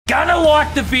gonna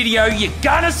like the video, you're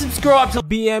gonna subscribe to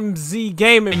BMZ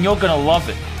Gaming, and you're gonna love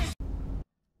it.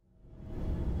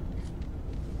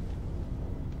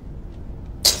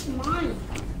 Mine.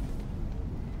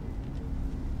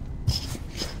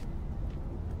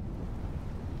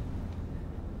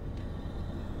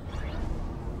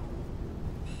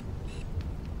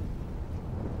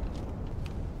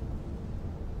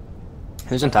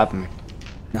 Who's on top of me?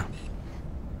 No.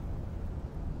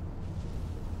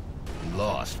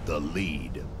 Lost the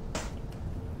lead.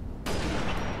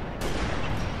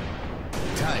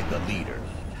 Tied the leader.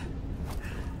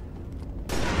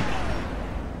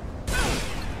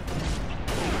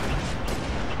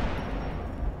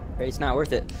 It's not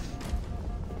worth it.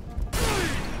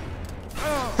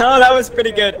 Oh, that was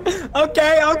pretty good.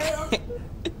 Okay, okay.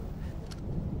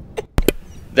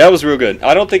 That was real good.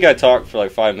 I don't think I talked for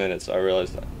like 5 minutes. I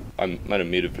realized I might have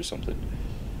muted for something.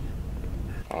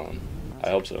 I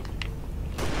hope so.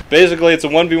 Basically, it's a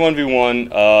 1v1v1.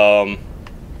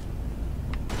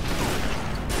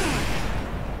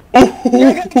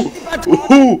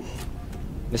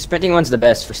 The sprinting one's the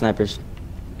best for snipers.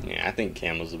 Yeah, I think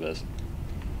Cam was the best.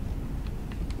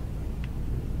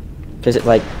 Cause it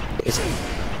like, it's...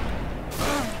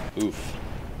 Oof.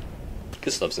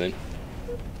 Good stuff, Zane.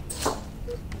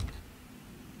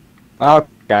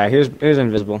 Okay, here's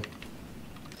invisible.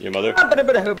 Your mother?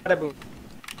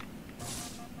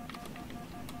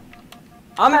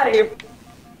 I'm out of here.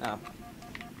 Oh.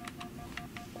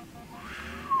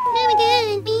 Oh my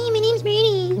god, my name's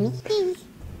Brady.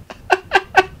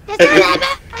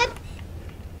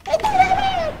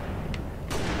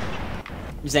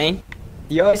 Zane,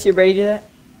 do you always hear Brady do that?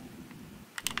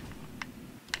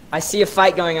 I see a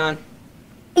fight going on.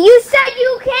 You said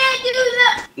you can't do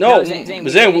that! No, No,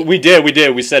 Zane, we did.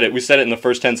 We said it. We said it in the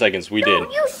first 10 seconds. We did.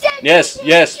 You said Yes, you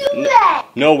yes. can't do that!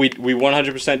 No, we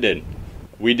 100% did.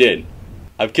 We did.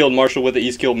 I've killed Marshall with it.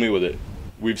 He's killed me with it.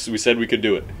 We said we could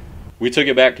do it. We took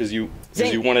it back because you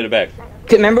wanted it back.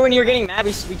 Remember when you were getting mad?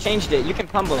 We changed it. You can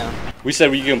pummel now. We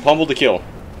said you can pummel to kill.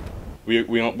 We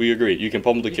agree. You can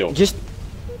pummel to kill. Just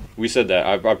We said that.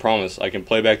 I promise. I can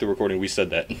play back the recording. We said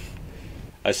that.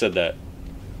 I said that.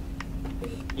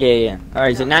 yeah. All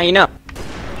right, so now you know.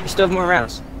 You still have more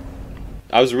rounds.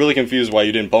 I was really confused why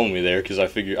you didn't pummel me there because I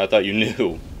thought you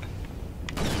knew.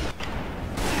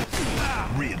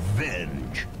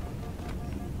 Revenge.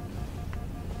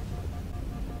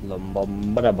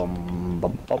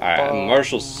 Alright,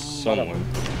 Marshall's somewhere.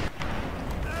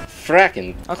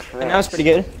 Fracking. Okay, that was pretty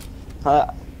good.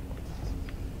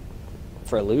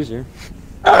 For a loser.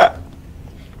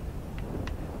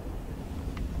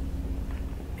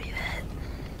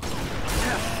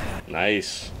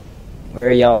 Nice.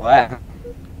 Where y'all at?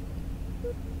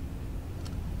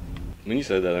 When you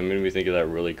said that, that made me think of that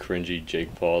really cringy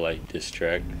Jake Paul like diss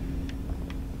track.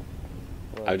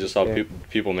 I just saw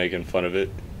people making fun of it.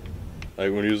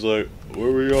 Like when he was like,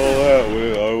 "Where we all at?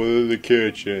 I was in the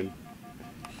kitchen."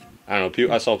 I don't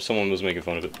know. I saw someone was making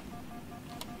fun of it.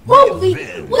 Holy,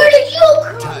 where did you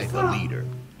come Tied the from? leader.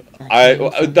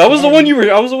 That was the one you were.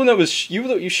 I was the one that was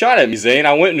you shot at me, Zane.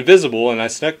 I went invisible and I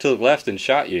snuck to the left and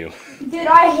shot you. Dude,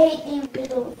 I hate the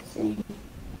invisible thing.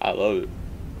 I love it.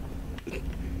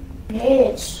 I hate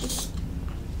it. It's just,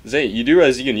 Zane, you do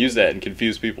realize you can use that and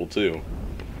confuse people too.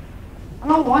 I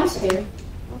don't want to.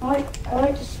 I like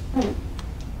to sprint.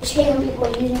 Just hate when people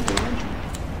are using it.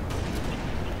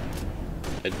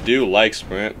 I do like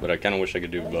sprint, but I kind of wish I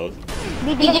could do both.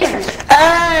 Be different.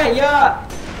 Hey, yeah.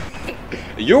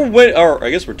 You're win, or I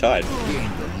guess we're tied.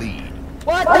 Gain the lead.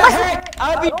 What the heck?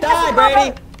 I'll be tied,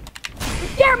 Brady.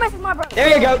 Dare mess with my brother.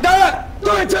 There you go. Do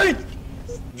it.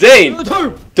 Zane,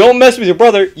 don't mess with your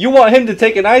brother. You want him to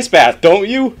take an ice bath, don't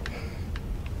you?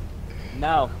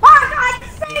 No. Mark, I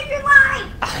saved your life.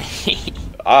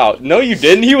 Oh, no you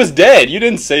didn't. He was dead. You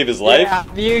didn't save his life.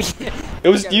 Yeah,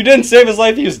 You didn't save his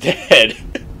life. He was dead.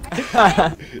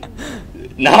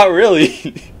 Not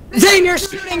really. Zane, you're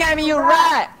shooting at me, you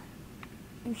rat!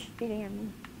 You're shooting at me.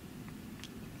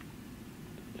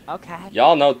 Okay.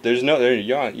 Y'all know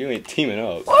you ain't teaming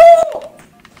up.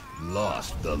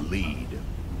 Lost the lead.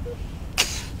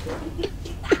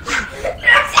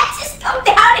 Just come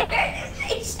down here and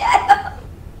say shut up.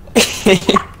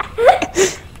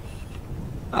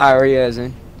 Alright, where you guys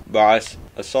in? Boss,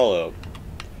 a solo.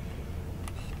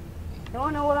 You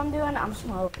wanna know what I'm doing? I'm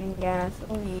smoking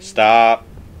gasoline. Stop.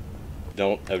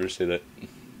 Don't ever say that.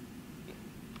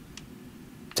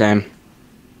 Same.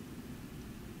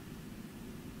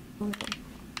 No,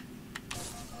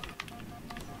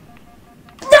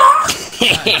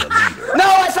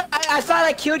 I thought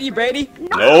I killed you, Brady.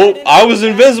 Nope, I was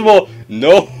invisible.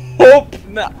 Nope.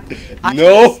 No.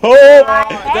 No! Did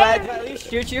I at least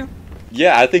shoot you?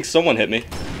 Yeah, I think someone hit me.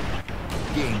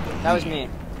 That was me,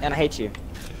 and I hate you.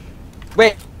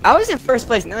 Wait, I was in first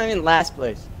place, now I'm in last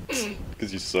place.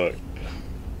 Because you suck.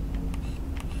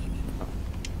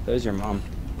 That was your mom.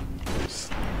 It's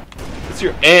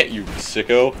your aunt, you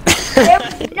sicko.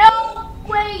 There's no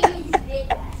way you did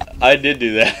that. I did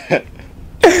do that.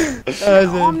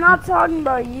 I'm not talking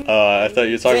about you. I thought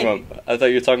you were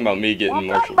talking about me getting I'm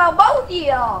Marshall. talking about both of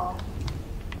y'all.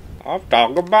 I'm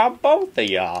talking about both of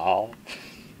y'all.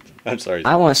 I'm sorry.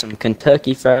 I want some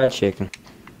Kentucky Fried Chicken.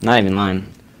 Not even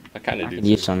lying. I kind I of do. could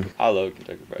use some. I love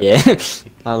Kentucky Fried. Yeah,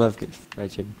 I love good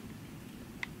fried chicken.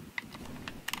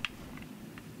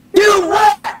 You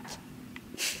rat!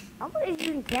 I'm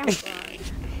using camouflage.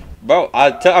 Bro,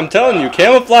 I'm telling you,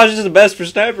 camouflage is the best for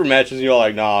sniper matches. And you're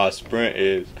like, nah, sprint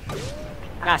is.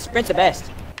 Nah, sprint's the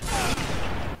best.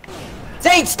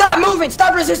 Zane, stop moving!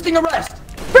 Stop resisting arrest!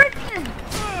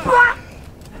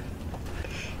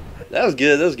 That was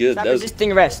good. That was good. Stop That was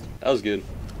resisting arrest. good.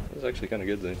 That was actually kind of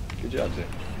good, Zane. Good job, Zane.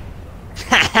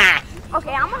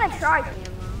 Okay, I'm gonna try camo.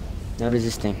 No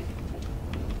resisting.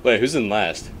 Wait, who's in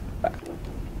last? But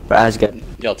I was good.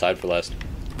 Y'all tied for last.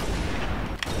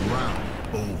 Round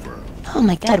over. Oh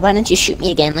my god, why don't you shoot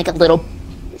me again like a little...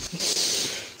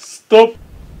 Stop.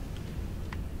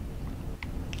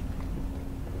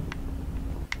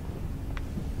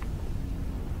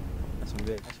 That's some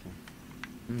good.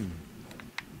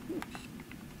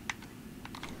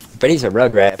 Freddy's a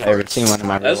rugrat if I ever seen one in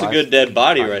my real That's a life. good dead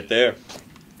body right there.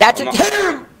 That's a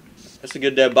term! That's a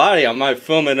good dead body. I might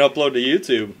film it and upload to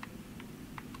YouTube.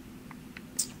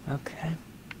 Okay.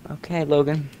 Okay,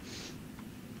 Logan.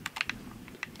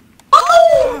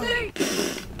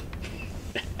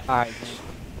 Alright.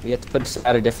 We have to put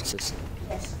aside our differences.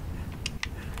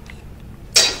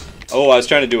 Oh, I was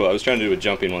trying to do a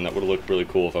jumping one that would have looked really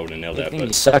cool if I would have nailed You that. think you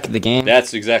But suck at the game?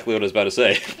 that's exactly what I was about to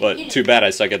say. But too bad I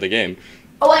suck at the game.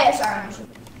 Oh wait, sorry.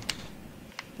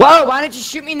 Whoa, why didn't you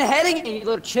shoot me in the head again, you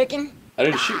little chicken? I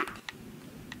didn't shoot.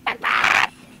 Yeah.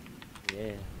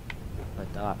 I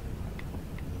thought.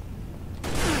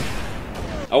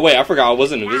 Oh wait, I forgot I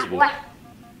wasn't invisible. What?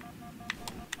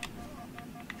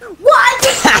 What?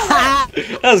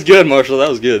 That was good, Marshall. That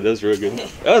was good. That was real good.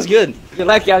 That was good. You're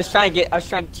lucky. I was trying to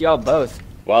get y'all both.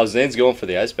 Wow, Zane's going for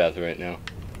the ice bath right now.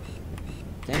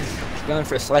 Damn, he's going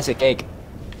for a slice of cake.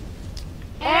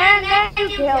 And you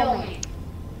kill me.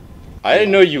 I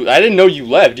didn't know you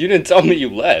left. You didn't tell me you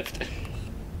left.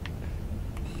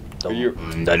 Are you...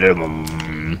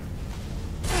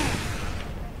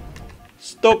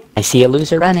 Stop. I see a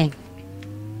loser running.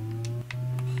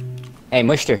 Hey,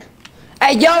 Mushter.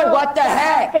 Hey, yo, what the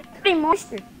heck? It's pretty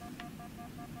moisture.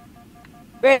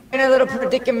 We're in a little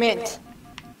predicament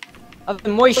of the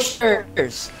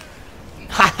moistures.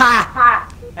 Ha ha!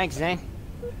 Ha. Thanks, Zane.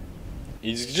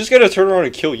 He's just gonna turn around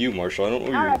and kill you, Marshall. I don't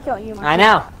know I'm what gonna kill you. I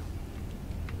know.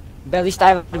 But at least I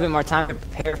have a little bit more time to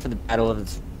prepare for the battle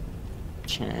of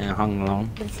Hong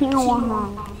Long.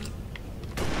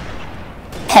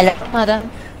 Hello, mother.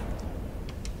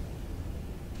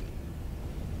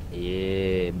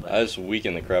 Yeah, but I just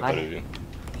weakened the crap out of you.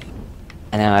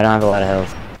 I know, I don't have a lot of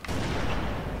health.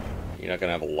 You're not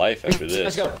gonna have a life after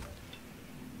Let's this. go.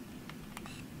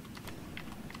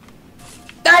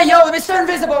 Hey, yo, Mr.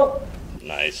 Invisible!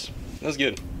 Nice. That was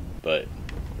good. But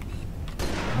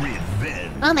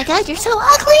Revenge. Oh my god, you're so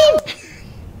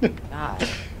ugly! God.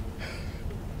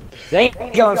 Zane's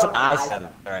going for the ice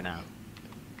bath right now.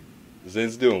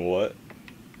 Zane's doing what?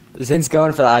 Zane's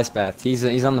going for the ice bath. He's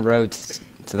on the road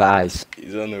to the ice.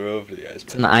 He's on the road for the ice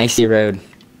It's on the icy road.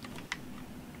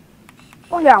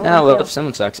 Oh yeah. Oh, well, if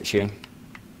someone sucks at shooting.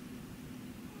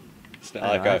 It's not I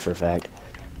like know I... that for a fact.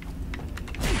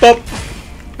 Bop!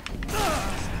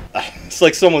 It's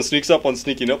like someone sneaks up on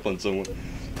sneaking up on someone.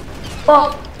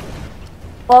 Bop.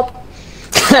 Bop.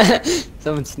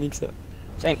 Someone sneaks up.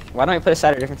 Zane, why don't we put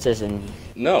aside our differences and...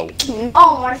 No.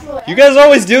 Oh, Marshall. You guys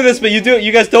always do this, but you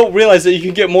guys don't realize that you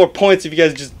can get more points if you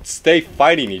guys just stay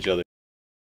fighting each other.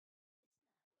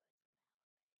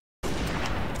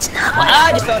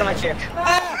 I just fell out of my chair.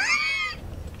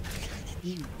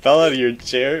 You fell out of your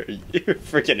chair? You're a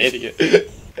freaking idiot.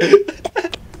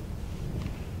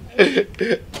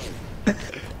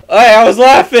 Hey, I was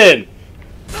laughing!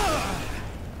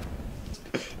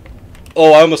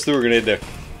 Oh, I almost threw a grenade there.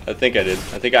 I think I did.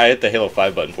 I think I hit the Halo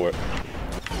 5 button for it.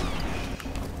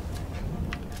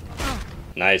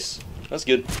 Nice. That's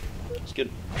good. That's good.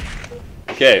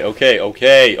 Okay, okay,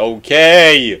 okay,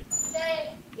 okay!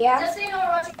 Yeah. Just so you know, we're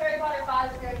watching Harry Potter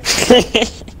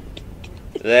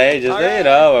 5. They just, you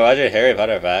know, we're watching Harry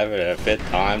Potter 5 for the 5th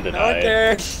time tonight.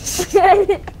 Okay.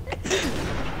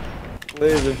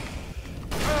 Listen.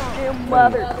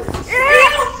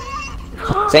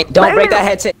 Zane, don't break that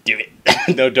headset. Do it.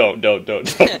 No, don't.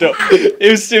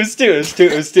 It was too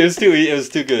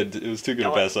good. It was too good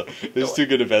to pass up. It was too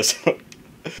good to pass up.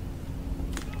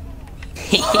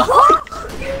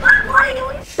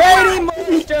 Brady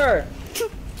monster!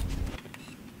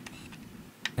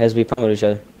 As we promote each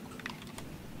other.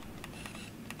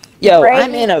 Yo, Brady?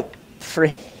 I'm in a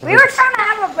free. We were trying to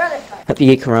have a brother fight. Hope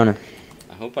you get corona.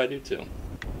 I hope I do too.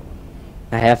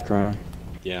 I have corona.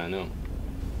 Yeah, I know.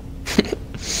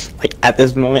 Like at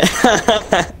this moment.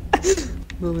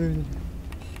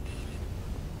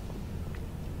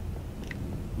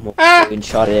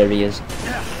 Uncharted areas.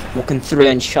 Walking through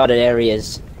uncharted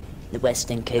areas. The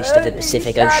western coast of the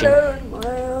Pacific Ocean.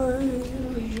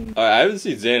 Alright, I haven't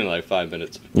seen Zane in like 5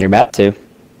 minutes. You're about to.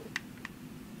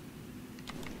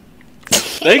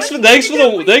 Thanks for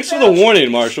the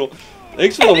warning, Marshall.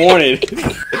 Thanks for the warning.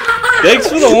 Thanks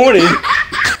for the warning.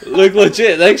 Look,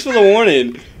 legit. Thanks for the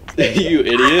warning. You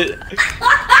idiot.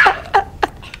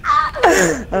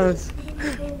 That was.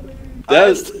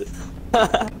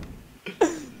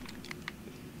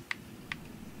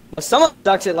 Well, someone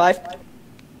sucks at life.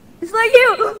 It's like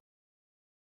you.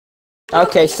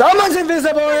 Okay, someone's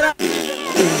invisible right now.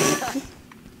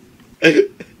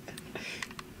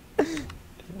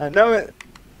 I know it.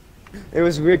 It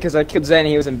was weird because I killed Zane and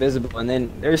he was invisible, and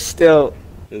then there's still.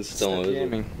 It's still invisible.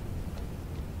 gaming.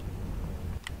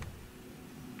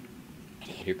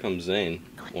 Here comes Zane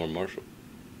or Marshall.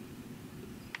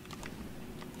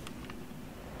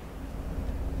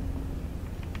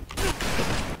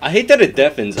 I hate that it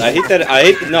deafens. I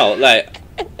hate no, like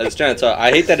I was trying to talk.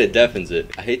 I hate that it deafens it.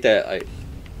 I hate that like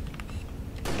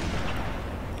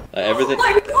everything.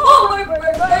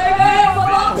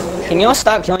 Can you all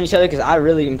stop killing each other? Because I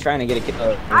really am trying to get a kill.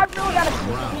 I really gotta.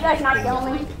 You guys not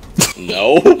killing me.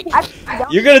 No. I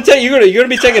don't. You're gonna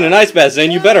be taking an ice bath,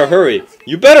 Zane. You better hurry.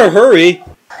 You better hurry.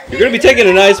 You're gonna be taking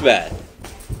an ice bath.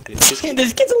 This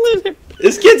kid's a loser.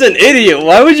 This kid's an idiot.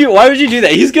 Why would you do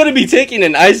that? He's gonna be taking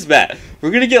an ice bath.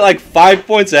 We're gonna get like 5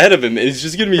 points ahead of him, and he's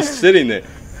just gonna be sitting there.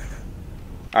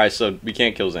 All right, so we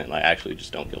can't kill Zane. Like, actually,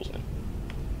 just don't kill Zane.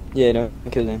 Yeah, don't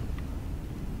kill him.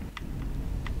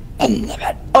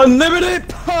 Unlimited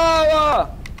power.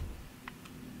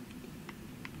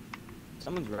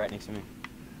 Someone's right next to me.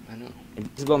 I know.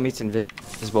 Invisible meets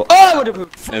invisible. Oh!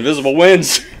 Invisible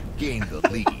wins. Gain the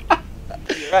lead.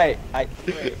 You're right.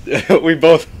 We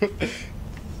both.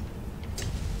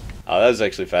 Oh, that was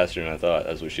actually faster than I thought.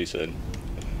 That's what she said.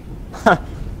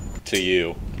 To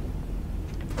you.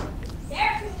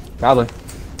 Probably.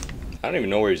 I don't even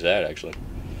know where he's at, actually.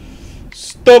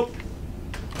 Stop!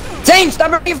 Zane,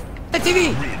 stop running the TV!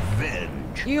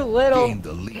 Revenge. You little. Gain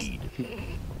the lead.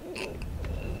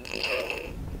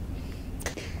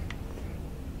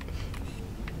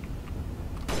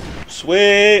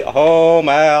 Sweet home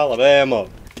Alabama.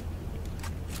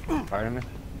 Pardon me?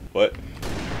 What?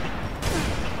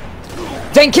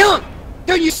 Zane, kill him!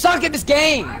 Dude, you suck at this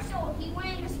game! Marshall, he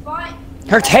went in the spot.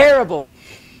 You're terrible!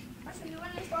 Marshall, you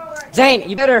went in the spot where I- Zane,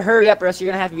 you better hurry up or else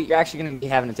you're actually gonna be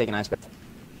having to take an ice bath.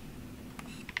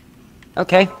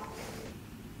 Okay.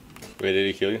 Wait, did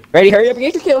he kill you? Ready, hurry up and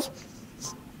get your kills.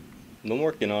 I'm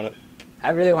working on it. I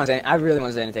really want Zane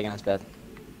to take an ice bath.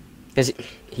 Because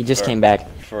he just came back.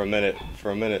 For a minute.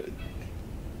 For a minute,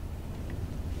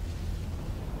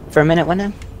 what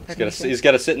now? He's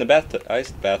gotta sit in the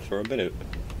ice bath for a minute.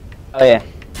 Oh yeah.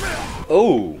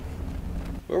 Oh!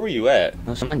 Where were you at?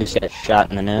 Oh, someone just got shot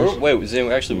in the nose. Wait, Zane,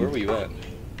 actually, where were you at?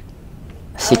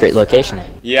 Secret location.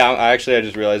 Yeah, I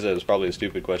just realized that it was probably a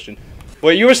stupid question.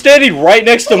 Wait, you were standing right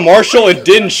next to Marshall and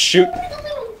didn't shoot.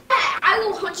 I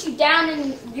will hunt you down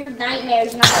in your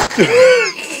nightmares.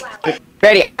 And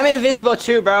Ready, I'm invisible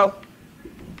too, bro.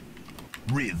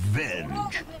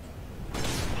 Revenge.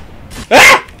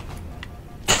 Ah!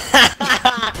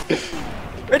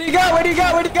 Where'd he go? Where'd he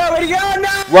go? Where'd he go? Where'd he go?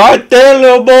 No! Right there,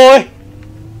 little boy!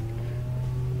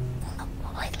 Little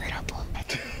boy.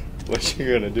 What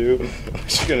you gonna do?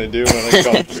 What you gonna do when I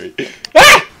come for you?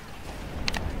 Ah!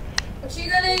 what you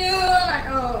gonna do? Like,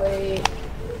 oh, wait.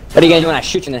 What are you gonna do when I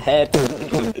shoot you in the head?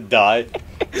 Die.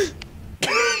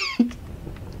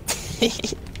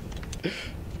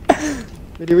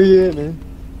 What are we at, man?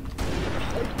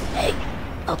 Hey,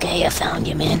 okay, I found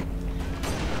you, man.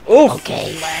 Oof!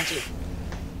 Okay.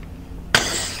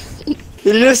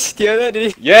 Did you just steal that?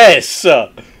 Did he? Yes!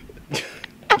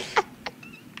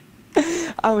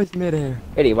 I was midair.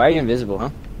 Eddie, why are you invisible,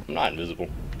 huh? I'm not invisible.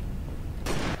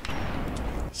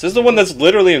 This is the one that's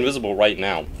literally invisible right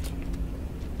now.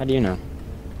 How do you know?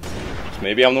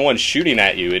 Maybe I'm the one shooting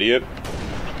at you, idiot.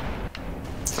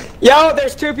 Yo,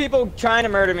 there's 2 people trying to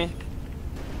murder me.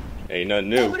 Ain't nothing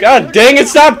new. God dang it,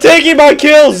 stop taking my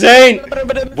kills, Zane!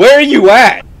 Where are you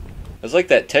at? That's like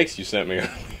that text you sent me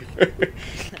earlier.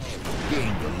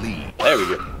 Gain the lead. There we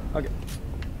go. Okay.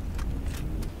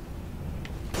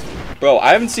 Bro,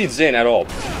 I haven't seen Zane at all.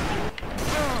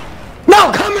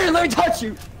 No, come here, let me touch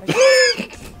you.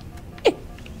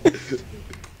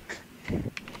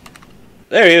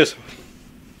 There he is.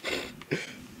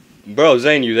 Bro,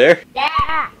 Zane, you there?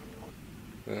 Yeah.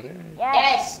 Okay.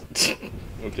 Yes.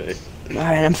 Okay.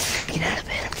 Alright, I'm freaking out of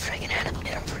it. I'm freaking out of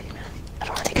it. I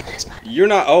don't want to take this, man. You're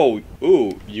not. Oh,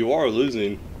 ooh, you are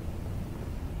losing.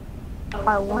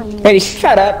 I won. Hey,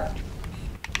 shut up.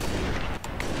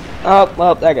 Oh,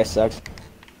 well, that guy sucks.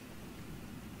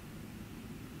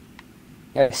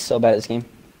 That guy's so bad at this game.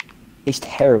 He's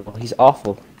terrible. He's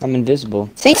awful. I'm invisible.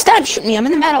 Zane, stop shooting me. I'm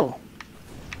in the metal.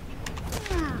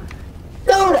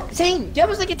 Dude, Zane, that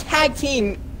was like a tag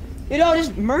team. You know,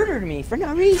 just murdered me for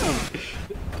no reason.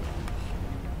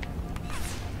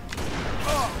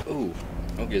 Ooh.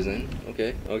 Okay, Zane.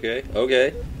 Okay. Okay.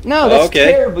 Okay. No, that's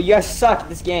Okay. terrible. You guys suck at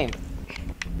this game.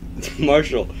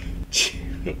 Marshall.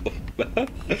 I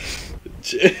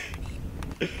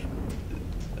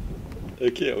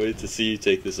can't wait to see you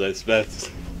take this ice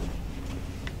bath.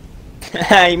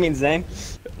 You mean Zane?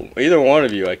 Either one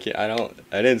of you. I can't. I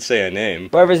didn't say a name.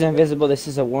 Whoever's invisible, this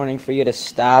is a warning for you to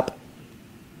stop.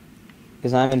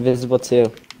 Because I'm invisible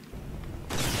too.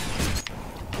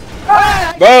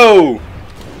 Bro!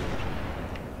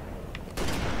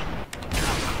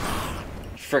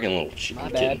 Freaking little shit. My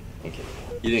I'm bad. kidding. Okay.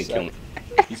 You didn't So- kill me.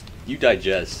 You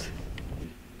digest.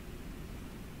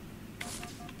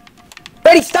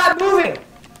 Ready, stop moving!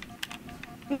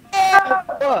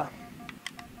 Ugh.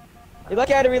 You're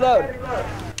lucky I had to reload.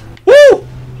 Woo!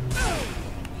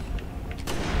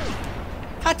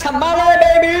 Hot tamale,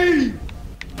 baby!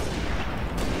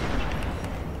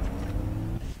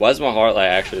 Why is my heart like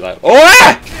actually like? Oh!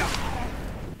 Ah!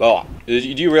 Well, do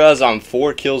you realize I'm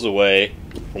 4 kills away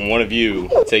from one of you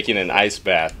taking an ice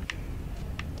bath?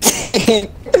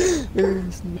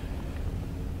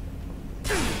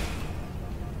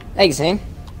 Thanks, Zane.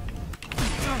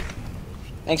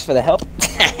 Thanks for the help.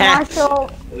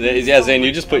 Marshall. Yeah, Zane,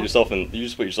 you just put yourself in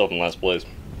last place.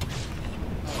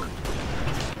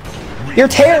 You're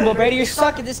terrible, Brady. You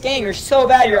suck at this game. You're so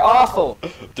bad. You're awful.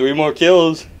 3 more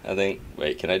kills, I think.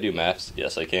 Wait, can I do maths?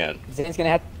 Yes, I can. Zane's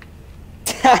gonna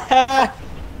have.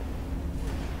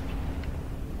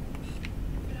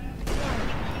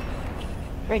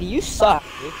 Brady, you suck.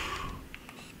 Dude.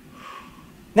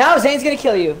 Now Zane's gonna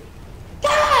kill you.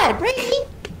 God, Brady!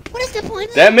 What is the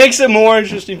point? That makes it more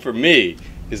interesting for me,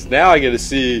 because now I get to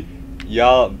see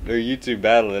y'all or you two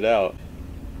battle it out.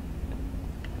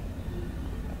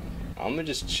 I'm gonna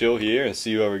just chill here and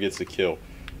see whoever gets the kill.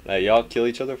 Like, y'all kill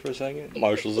each other for a second.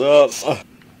 Marshall's up.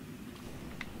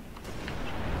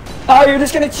 Oh, you're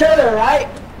just gonna chill there, right?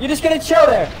 You're just gonna chill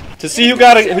there. To see who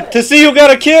got a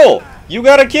kill. You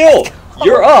got a kill.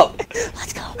 You're up.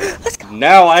 Let's go. Let's go.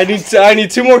 Now I need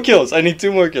 2 more kills. I need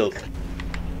 2 more kills.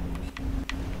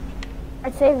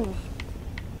 I'm saving.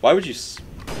 Why would you?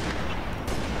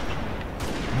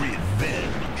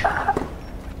 Revenge.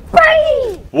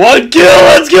 Brady! 1 kill.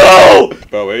 Let's go.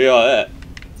 Bro, where y'all at?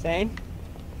 Zane?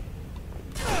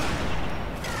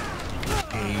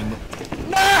 Aim.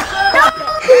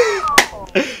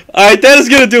 Alright, that is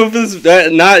gonna do it for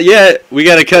this. Not yet. We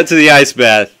gotta cut to the ice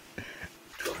bath.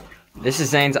 This is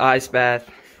Zane's ice bath.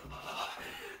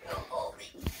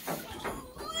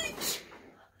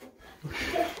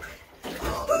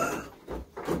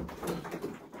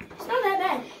 It's not that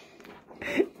bad.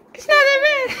 It's not that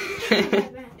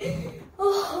bad.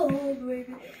 Oh,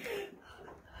 baby.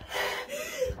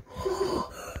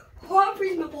 Oh, I'm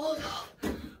freezing my balls off.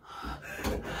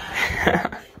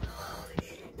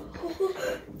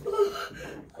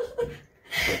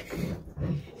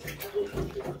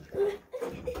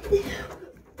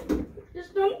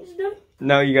 Just don't.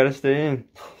 No, you gotta stay in.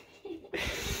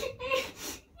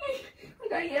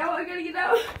 I gotta get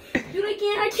out. Dude, I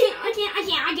can't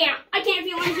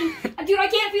feel anything. Dude, I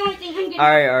can't feel anything. I'm getting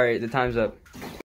Alright, the time's up.